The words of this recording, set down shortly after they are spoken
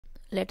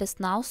Let us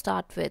now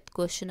start with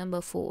question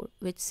number 4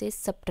 which says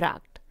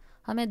subtract.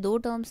 हमें दो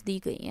terms दी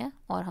गई हैं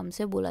और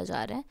हमसे बोला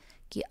जा रहा है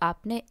कि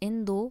आपने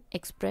इन दो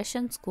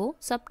एक्सप्रेशंस को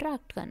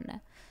सब्ट्रैक्ट करना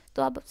है।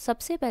 तो अब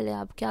सबसे पहले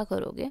आप क्या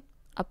करोगे,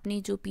 अपनी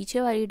जो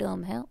पीछे वाली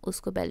टर्म है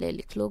उसको पहले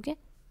लिख लोगे,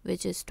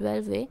 which is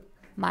 12a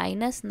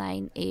minus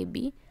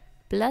 9ab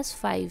plus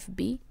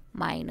 5b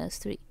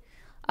minus 3।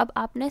 अब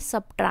आपने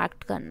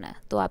सब्ट्रैक्ट करना है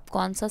तो आप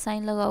कौन सा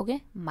साइन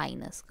लगाओगे,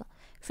 माइनस का।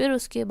 फिर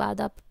उसके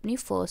बाद आप अपनी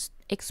फर्स्ट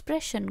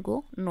एक्सप्रेशन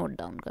को नोट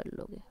डाउन कर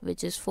लोगे,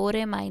 which is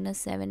 4a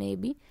minus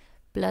 7ab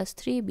plus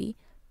 3b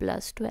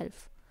plus 12।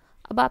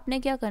 अब आपने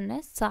क्या करना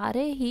है,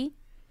 सारे ही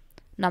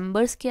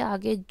नंबर्स के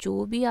आगे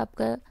जो भी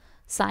आपका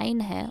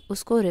साइन है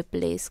उसको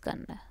रिप्लेस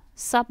करना है।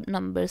 सब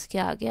नंबर्स के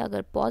आगे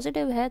अगर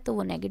पॉजिटिव है तो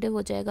वो नेगेटिव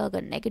हो जाएगा,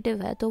 अगर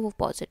नेगेटिव है तो वो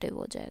पॉजिटिव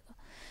हो जाएगा।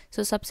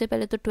 सो सबसे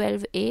पहले तो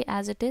 12a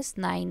as it is,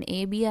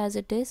 9ab as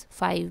it is,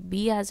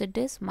 5b as it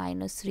is,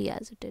 minus 3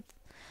 as it is.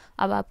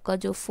 अब आपका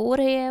जो 4a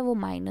है वो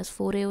माइनस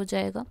 4a हो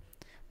जाएगा,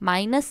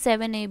 माइनस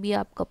 7ab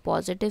आपका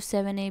पॉजिटिव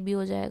 7ab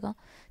हो जाएगा,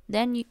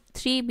 then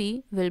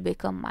 3b will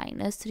become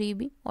minus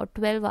 3b और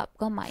 12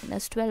 आपका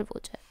माइनस 12 हो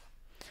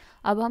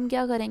जाएगा। अब हम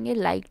क्या करेंगे,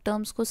 लाइक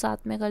टर्म्स को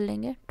साथ में कर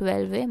लेंगे,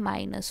 12a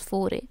minus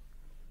 4a,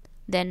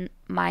 then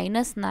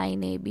minus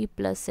 9ab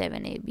plus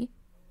 7ab,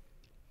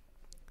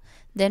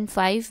 then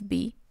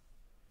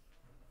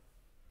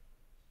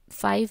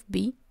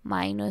 5b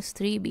minus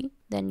 3b,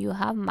 then you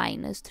have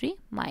minus 3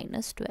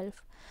 minus 12।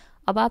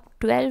 अब आप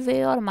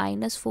 12a और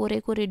minus 4a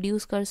को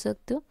reduce कर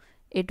सकते हो,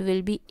 it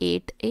will be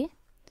 8a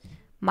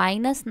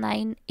minus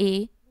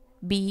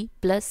 9ab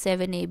plus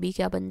 7ab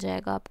क्या बन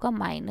जाएगा आपका,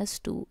 minus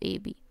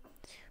 2ab।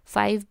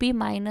 5b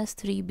minus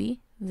 3b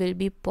will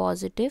be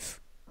positive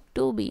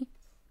 2b,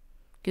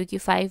 क्योंकि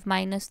 5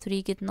 minus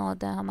 3 कितना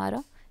होता है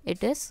हमारा,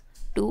 it is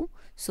 2,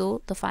 so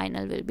the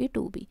final will be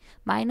 2b।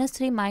 minus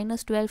 3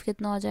 minus 12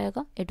 कितना हो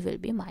जाएगा, it will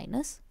be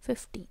minus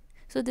 15।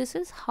 so this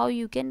is how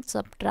you can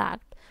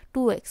subtract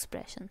two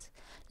expressions।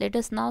 let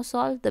us now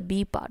solve the b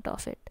part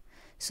of it।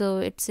 so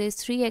it says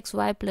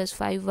 3xy plus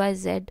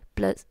 5yz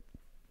plus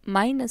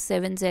minus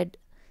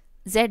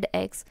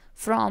 7zx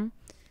from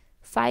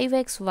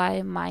 5xy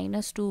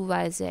minus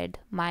 2yz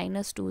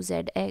minus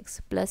 2zx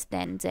plus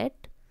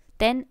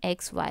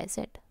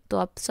 10xyz। तो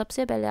अब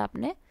सबसे पहले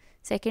आपने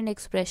second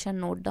expression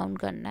note down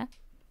करना है,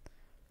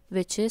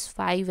 which is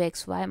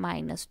 5xy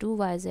minus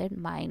 2yz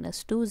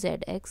minus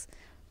 2zx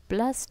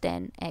plus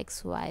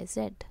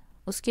 10xyz।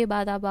 उसके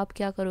बाद अब आप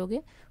क्या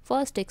करोगे,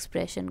 फर्स्ट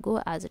एक्सप्रेशन को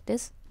as it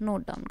is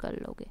note down कर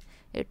लोगे,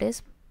 it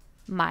is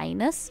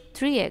minus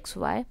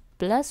 3xy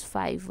plus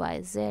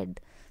 5yz,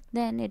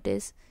 then it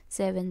is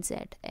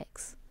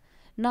 7zx।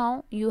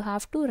 Now you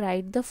have to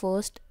right the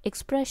first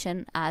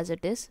expression as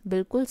it is,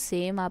 बिल्कुल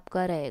सेम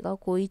आपका रहेगा,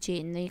 कोई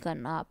चेंज नहीं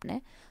करना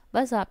आपने।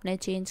 बस आपने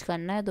चेंज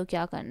करना है तो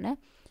क्या करना है,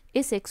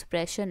 इस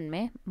एक्सप्रेशन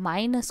में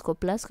माइनस को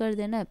प्लस कर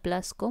देना है,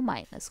 प्लस को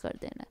माइनस कर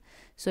देना है।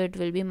 So it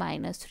will be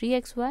minus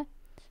 3xy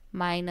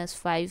minus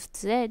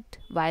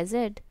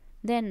 5yz,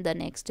 then the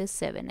next is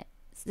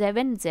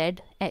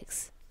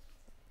 7zx।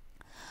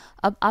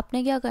 अब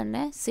आपने क्या करना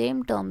है,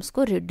 सेम टर्म्स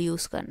को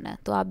रिड्यूस करना है।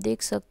 तो आप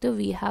देख सकते हो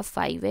we have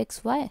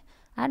 5xy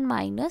and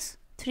minus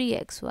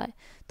 3xy।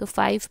 तो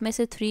 5 में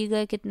से 3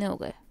 गए, कितने हो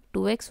गए,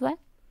 2xy।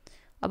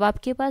 अब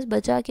आपके पास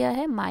बचा क्या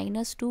है,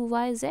 माइनस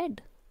 2yz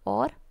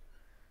और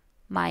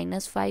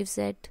माइनस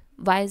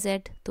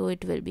 5yz, तो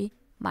it will be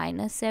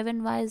minus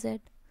 7yz।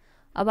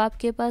 अब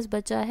आपके पास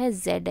बचा है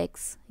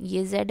zx,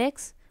 ये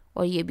zx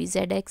और ये भी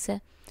zx है,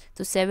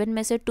 तो 7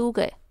 में से 2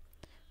 गए,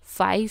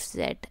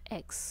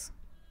 5zx।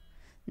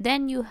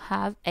 Then you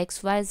have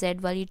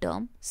xyz वाली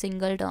टर्म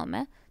सिंगल टर्म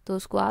है, तो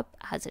उसको आप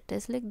एज इट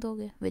इज लिख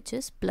दोगे, which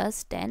is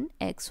plus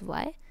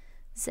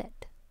 10xyz।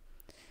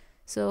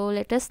 So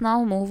let us now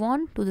move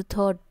on to the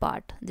third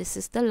part. This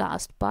is the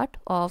last part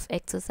of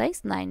exercise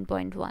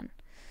 9.1.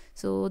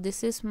 So this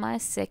is my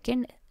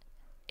second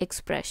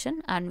expression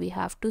and we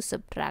have to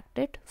subtract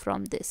it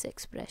from this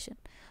expression.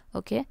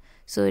 Okay,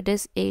 so it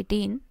is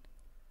 18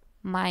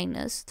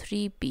 minus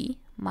 3p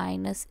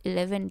minus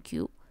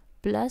 11q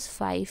plus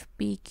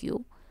 5pq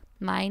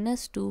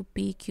minus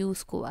 2pq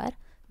square.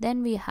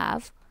 Then we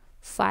have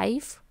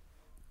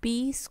 5p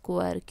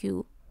square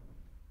q.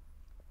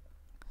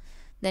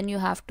 Then you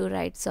have to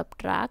write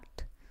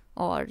subtract,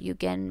 or you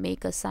can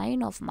make a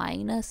sign of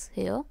minus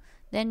here.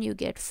 Then you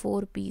get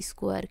 4p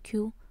square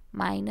q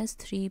minus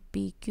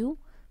 3pq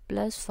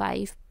plus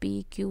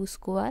 5pq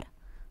square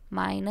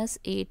minus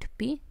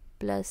 8p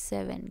plus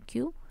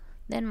 7q,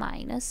 then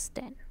minus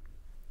 10.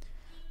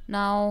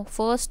 Now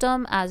first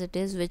term as it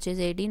is, which is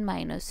 18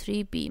 minus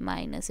 3p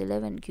minus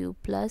 11q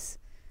plus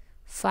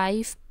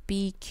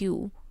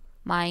 5pq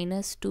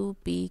minus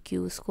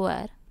 2pq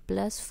square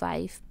plus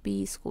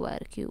 5p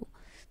square q.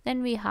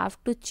 Then we have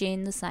to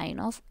change the sign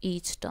of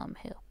each term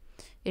here.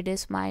 It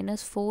is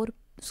minus 4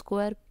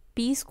 square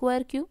p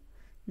square q,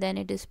 then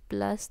it is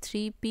plus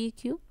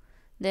 3pq,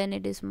 then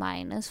it is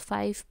minus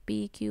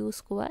 5pq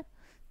square,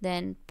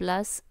 then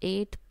plus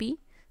 8p,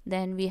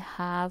 then we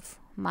have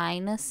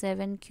minus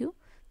 7q,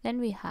 then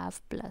we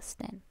have plus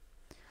 10.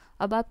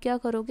 अब आप क्या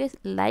करोगे,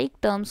 like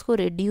terms को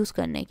reduce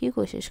करने की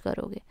कोशिश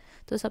करोगे।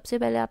 तो सबसे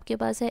पहले आपके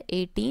पास है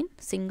 18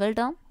 सिंगल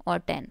टर्म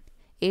और 10,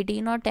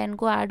 18 और 10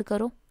 को ऐड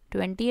करो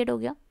 28 हो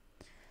गया।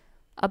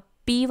 अब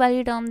p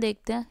वाली टर्म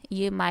देखते हैं,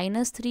 ये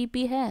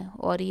 -3p है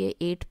और ये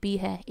 8p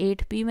है,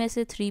 8p में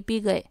से 3p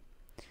गए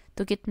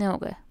तो कितने हो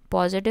गए,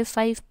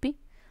 +5p।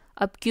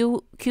 अब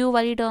q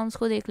वाली टर्म्स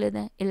को देख लेते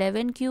हैं,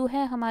 11q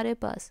है हमारे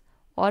पास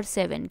और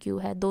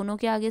 7q है, दोनों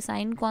के आगे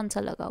साइन कौन सा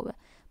लगा हुआ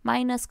है,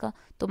 माइनस का,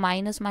 तो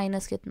माइनस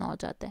माइनस कितना हो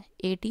जाता है,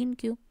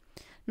 18q।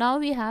 Now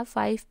we have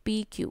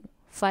 5pq,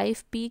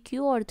 5pq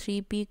और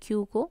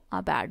 3pq को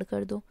आप ऐड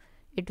कर दो,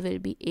 it will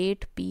be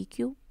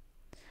 8pq।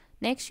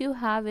 Next you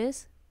have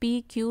is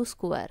pq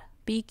square,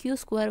 pq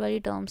square वाली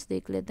टर्म्स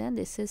देख लेते हैं,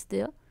 this is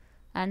there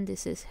and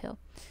this is here.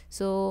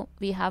 So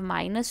we have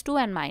 -2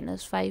 and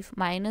 -5,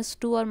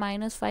 -2 और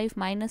 -5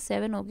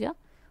 -7 हो गया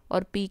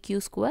और pq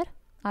स्क्वायर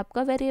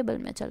आपका वेरिएबल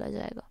में चला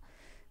जाएगा।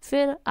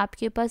 फिर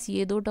आपके पास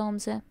ये दो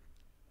टर्म्स हैं,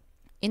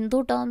 इन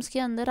दो टर्म्स के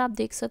अंदर आप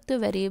देख सकते हो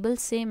वेरिएबल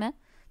सेम है,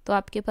 तो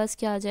आपके पास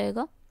क्या आ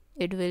जाएगा,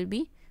 it will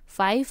be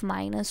 5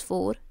 -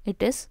 4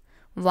 it is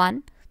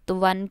 1। तो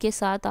 1 के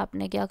साथ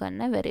आपने क्या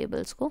करना है,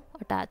 वेरिएबल्स को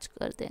अटैच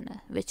कर देना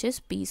है, which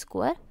is p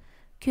square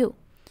q।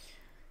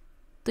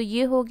 तो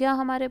ये हो गया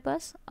हमारे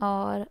पास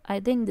और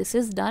I think this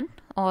is done.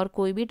 और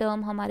कोई भी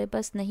टर्म हमारे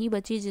पास नहीं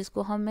बची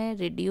जिसको हमें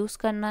रिड्यूस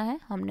करना है,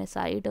 हमने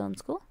सारी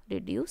टर्म्स को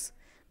रिड्यूस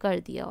कर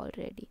दिया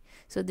already.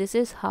 So this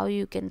is how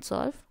you can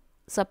solve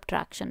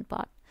subtraction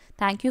part.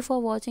 Thank you for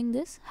watching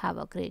this. Have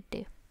a great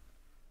day.